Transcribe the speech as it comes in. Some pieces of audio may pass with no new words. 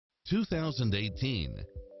2018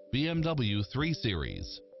 BMW 3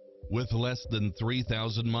 Series. With less than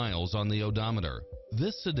 3,000 miles on the odometer,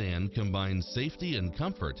 this sedan combines safety and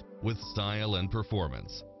comfort with style and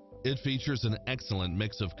performance. It features an excellent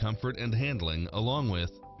mix of comfort and handling along with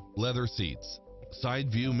leather seats, side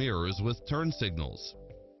view mirrors with turn signals,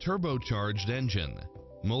 turbocharged engine,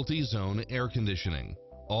 multi-zone air conditioning,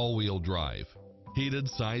 all-wheel drive, heated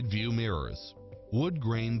side view mirrors, wood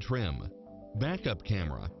grain trim, backup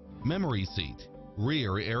camera, memory seat,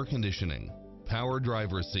 rear air conditioning, power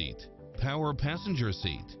driver seat, power passenger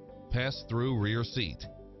seat, pass-through rear seat,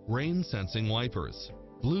 rain sensing wipers,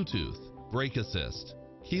 Bluetooth, brake assist,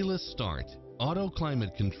 keyless start, auto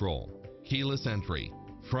climate control, keyless entry,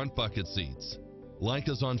 front bucket seats. Like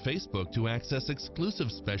us on Facebook to access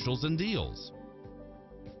exclusive specials and deals.